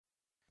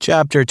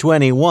Chapter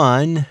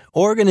 21,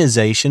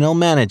 Organizational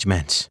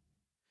Management.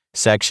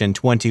 Section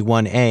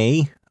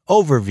 21A,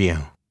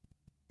 Overview.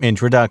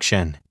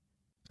 Introduction.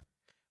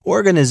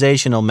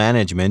 Organizational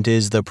management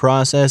is the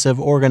process of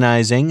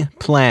organizing,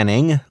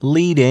 planning,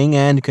 leading,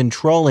 and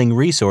controlling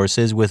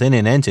resources within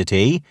an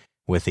entity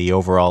with the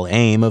overall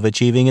aim of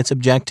achieving its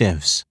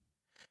objectives.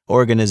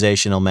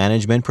 Organizational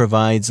management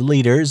provides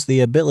leaders the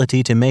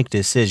ability to make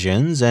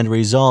decisions and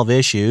resolve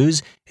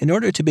issues in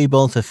order to be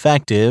both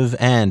effective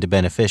and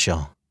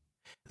beneficial.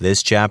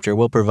 This chapter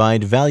will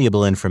provide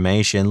valuable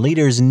information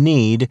leaders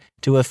need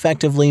to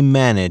effectively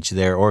manage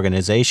their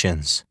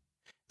organizations.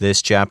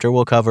 This chapter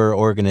will cover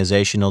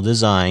organizational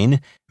design,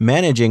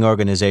 managing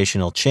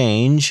organizational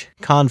change,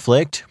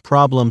 conflict,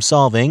 problem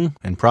solving,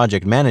 and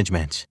project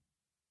management.